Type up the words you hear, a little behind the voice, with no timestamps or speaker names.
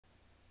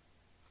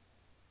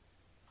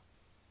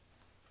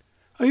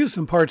I used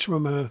some parts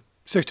from a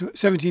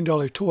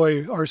 $17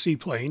 toy RC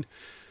plane,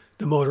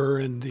 the motor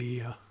and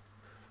the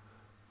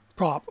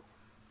prop.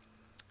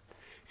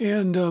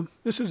 And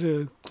this is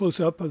a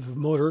close-up of the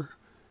motor.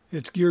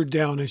 It's geared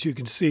down, as you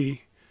can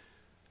see.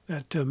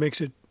 That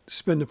makes it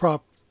spin the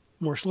prop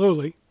more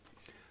slowly.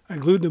 I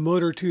glued the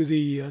motor to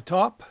the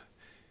top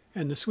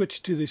and the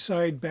switch to the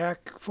side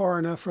back far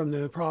enough from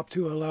the prop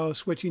to allow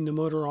switching the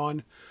motor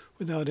on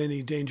without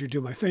any danger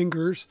to my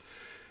fingers.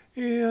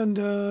 And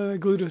I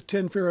glued a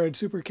 10 farad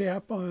super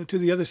cap to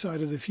the other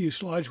side of the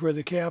fuselage where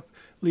the cap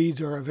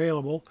leads are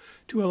available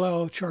to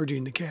allow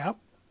charging the cap.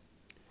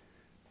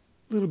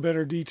 A little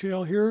better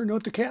detail here.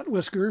 Note the cat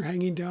whisker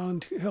hanging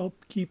down to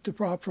help keep the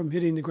prop from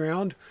hitting the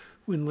ground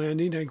when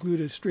landing. I glued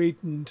a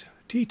straightened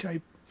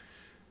T-type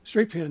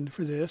straight pin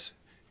for this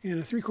and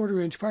a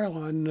 3/4 inch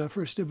pylon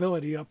for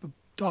stability up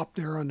top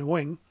there on the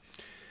wing.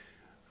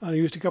 I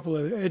used a couple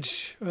of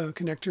edge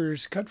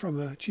connectors cut from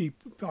a cheap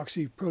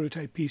epoxy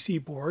prototype PC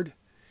board.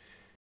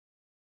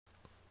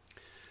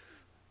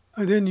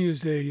 I then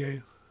used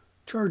a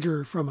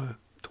charger from a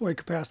toy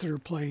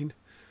capacitor plane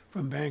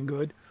from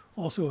Banggood,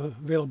 also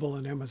available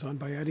on Amazon,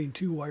 by adding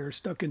 2 wires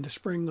stuck in the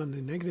spring on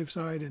the negative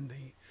side and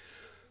the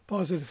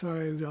positive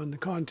side on the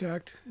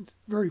contact. It's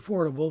very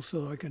portable,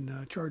 so I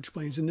can charge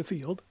planes in the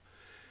field.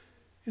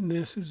 And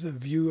this is a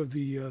view of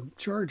the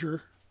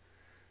charger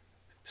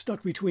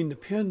stuck between the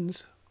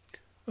pins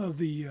of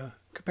the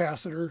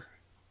capacitor.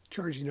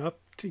 Charging up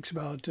takes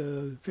about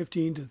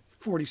 15 to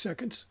 40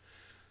 seconds.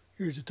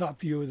 Here's a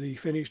top view of the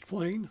finished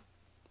plane.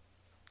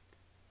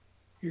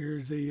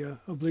 Here's the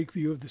oblique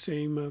view of the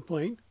same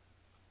plane.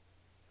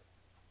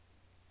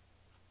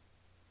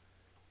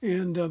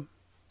 And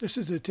this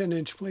is a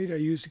 10-inch plate I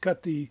used to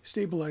cut the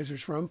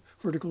stabilizers from,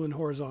 vertical and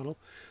horizontal.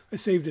 I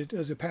saved it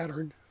as a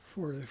pattern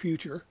for the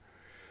future.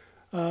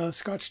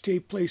 Scotch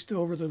tape placed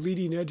over the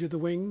leading edge of the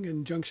wing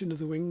and junction of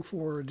the wing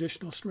for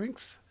additional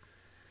strength.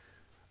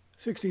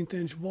 16th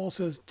inch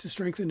balsa to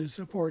strengthen and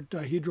support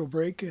dihedral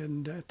brake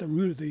and at the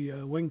root of the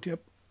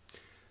wingtip.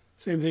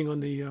 Same thing on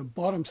the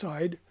bottom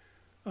side.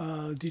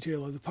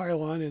 Detail of the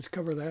pylon is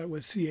cover that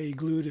with CA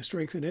glue to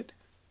strengthen it.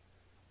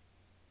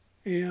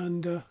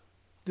 And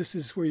this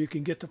is where you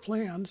can get the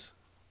plans